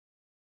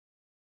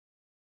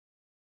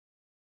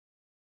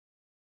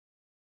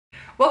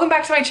Welcome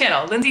back to my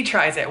channel, Lindsay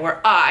Tries It, where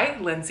I,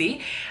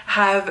 Lindsay,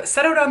 have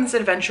set out on this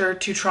adventure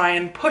to try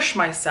and push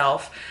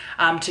myself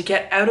to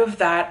get out of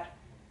that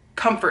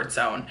comfort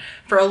zone.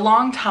 For a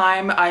long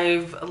time,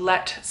 I've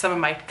let some of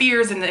my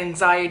fears and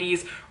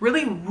anxieties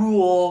really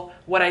rule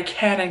what I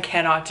can and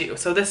cannot do.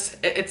 So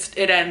it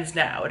ends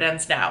now, it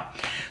ends now.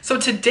 So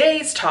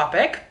today's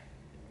topic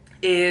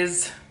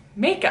is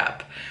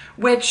makeup,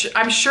 which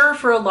I'm sure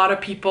for a lot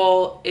of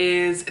people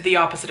is the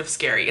opposite of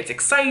scary. It's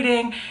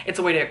exciting, it's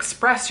a way to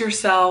express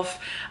yourself,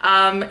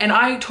 and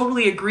I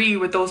totally agree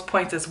with those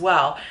points as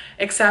well,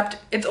 except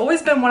it's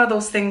always been one of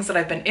those things that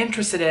I've been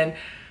interested in,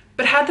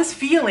 but had this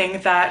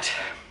feeling that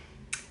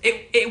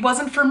it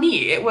wasn't for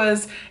me. It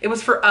was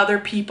for other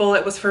people,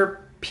 it was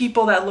for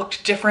people that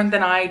looked different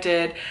than I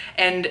did,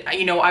 and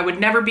you know, I would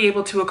never be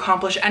able to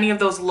accomplish any of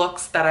those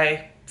looks that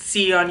I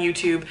see on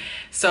YouTube,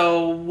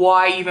 so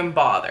why even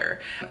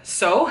bother?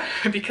 So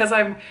because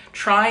I'm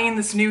trying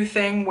this new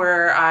thing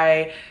where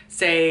I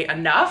say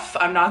enough,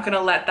 I'm not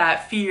gonna let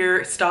that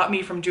fear stop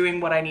me from doing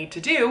what I need to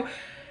do,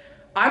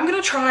 I'm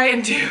gonna try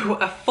and do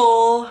a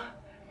full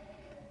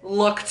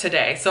look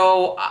today.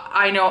 So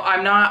I know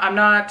I'm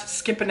not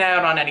skipping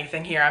out on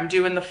anything here. I'm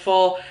doing the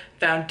full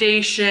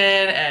foundation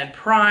and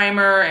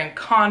primer and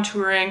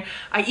contouring.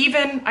 I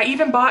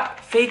even bought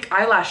fake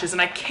eyelashes,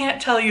 and I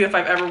can't tell you if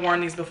I've ever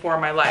worn these before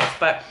in my life,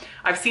 but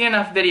I've seen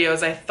enough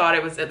videos, I thought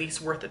it was at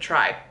least worth a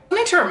try.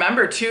 Something to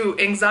remember too,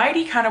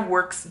 anxiety kind of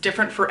works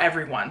different for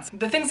everyone.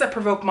 The things that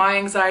provoke my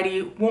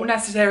anxiety won't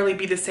necessarily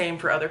be the same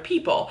for other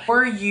people. The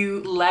more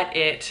you let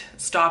it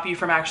stop you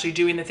from actually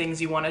doing the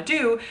things you want to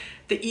do,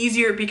 the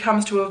easier it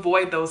becomes to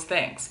avoid those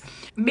things.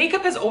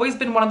 Makeup has always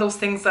been one of those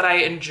things that I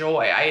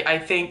enjoy. I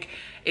think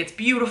it's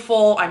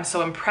beautiful. I'm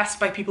so impressed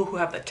by people who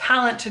have the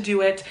talent to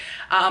do it,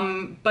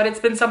 but it's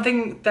been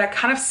something that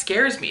kind of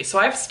scares me. So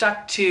I've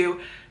stuck to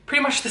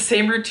pretty much the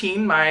same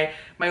routine my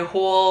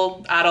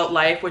whole adult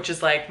life, which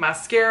is like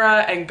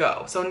mascara and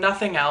go, so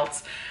nothing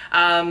else.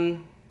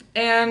 And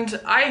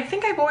I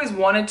think I've always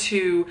wanted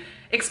to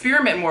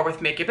experiment more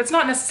with makeup. It's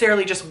not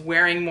necessarily just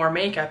wearing more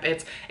makeup,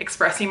 it's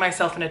expressing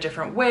myself in a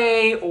different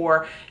way,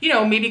 or, you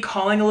know, maybe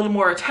calling a little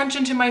more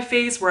attention to my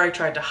face where I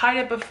tried to hide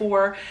it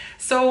before.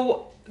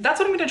 So that's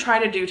what I'm going to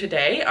try to do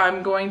today.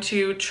 I'm going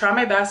to try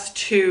my best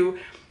to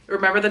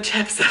remember the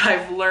tips that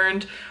I've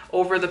learned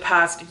over the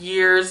past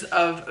years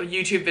of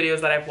YouTube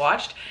videos that I've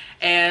watched,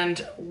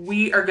 and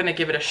we are going to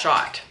give it a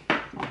shot.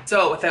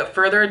 So without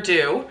further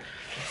ado,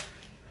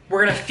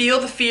 we're gonna feel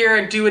the fear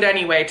and do it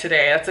anyway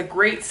today. That's a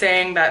great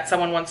saying that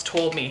someone once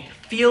told me.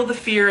 Feel the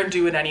fear and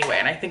do it anyway.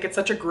 And I think it's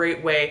such a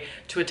great way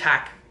to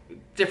attack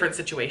different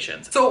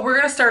situations. So we're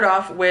gonna start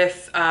off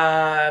with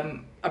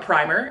a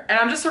primer, and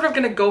I'm just sort of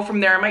gonna go from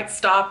there. I might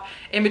stop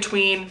in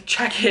between,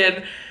 check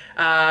in.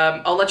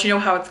 I'll let you know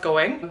how it's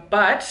going,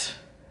 but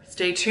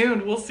stay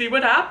tuned, we'll see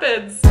what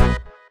happens.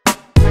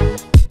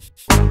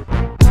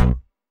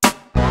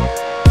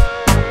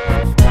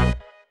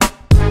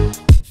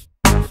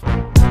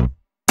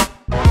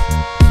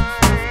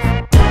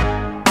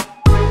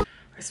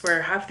 I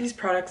swear, half these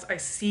products I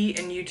see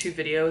in YouTube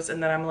videos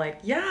and then I'm like,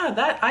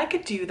 yeah, I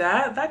could do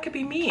that. That could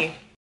be me.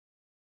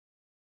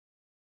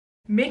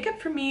 Makeup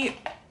for me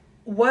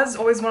was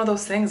always one of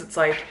those things. It's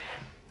like,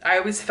 I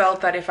always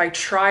felt that if I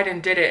tried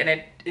and did it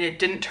and it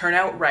didn't turn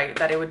out right,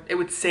 that it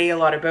would say a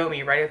lot about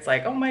me, right? It's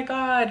like, oh my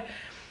God,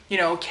 you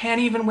know,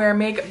 can't even wear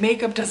makeup.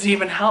 Makeup doesn't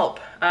even help.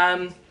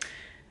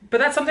 But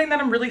that's something that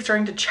I'm really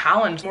starting to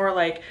challenge. More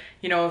like,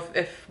 you know,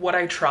 if what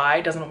I try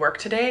doesn't work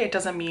today, it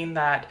doesn't mean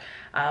that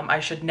I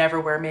should never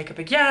wear makeup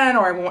again,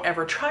 or I won't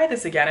ever try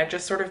this again. It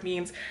just sort of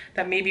means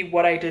that maybe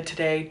what I did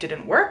today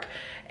didn't work,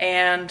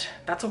 and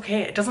that's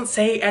okay. It doesn't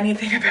say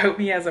anything about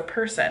me as a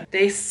person.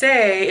 They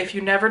say if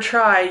you never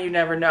try, you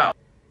never know.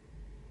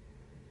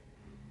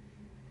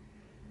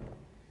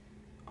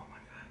 Oh my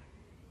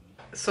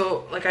God.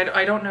 So like,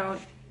 I don't know,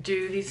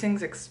 do these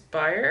things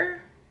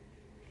expire?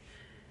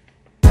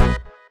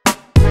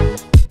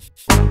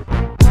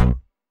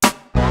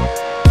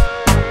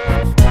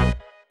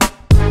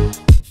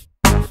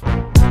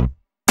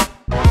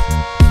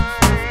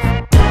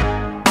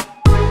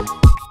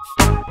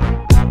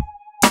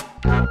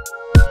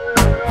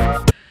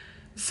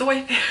 So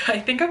I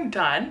think I'm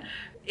done.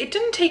 It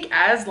didn't take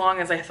as long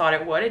as I thought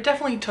it would. It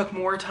definitely took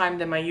more time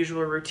than my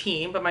usual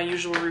routine, but my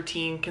usual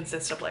routine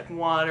consists of like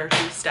 1 or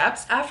 2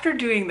 steps. After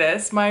doing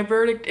this, my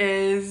verdict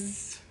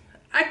is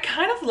I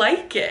kind of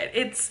like it.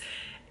 It's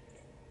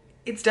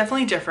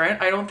definitely different.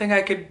 I don't think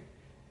I could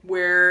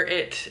wear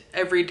it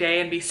every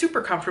day and be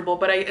super comfortable,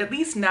 but I at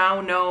least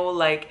now know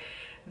like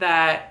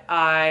that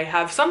I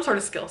have some sort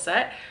of skill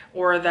set,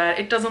 or that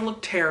it doesn't look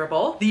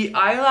terrible. The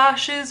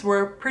eyelashes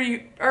are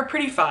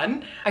pretty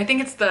fun. I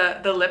think it's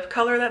the lip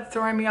color that's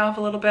throwing me off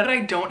a little bit, but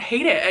I don't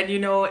hate it. And you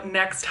know,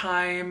 next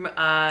time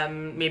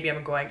maybe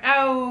I'm going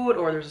out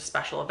or there's a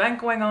special event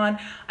going on,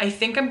 I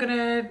think I'm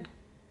gonna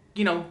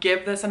you know,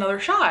 give this another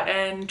shot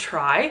and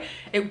try.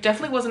 It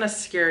definitely wasn't as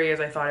scary as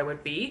I thought it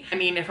would be. I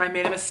mean, if I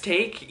made a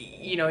mistake,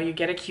 you know, you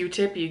get a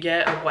Q-tip, you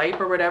get a wipe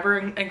or whatever,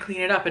 and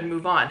clean it up and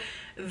move on.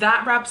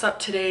 That wraps up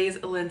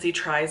today's Lindsay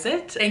Tries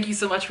It. Thank you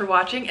so much for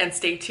watching, and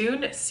stay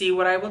tuned. See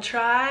what I will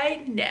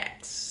try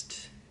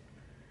next.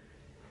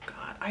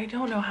 God, I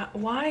don't know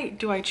why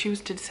do I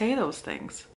choose to say those things?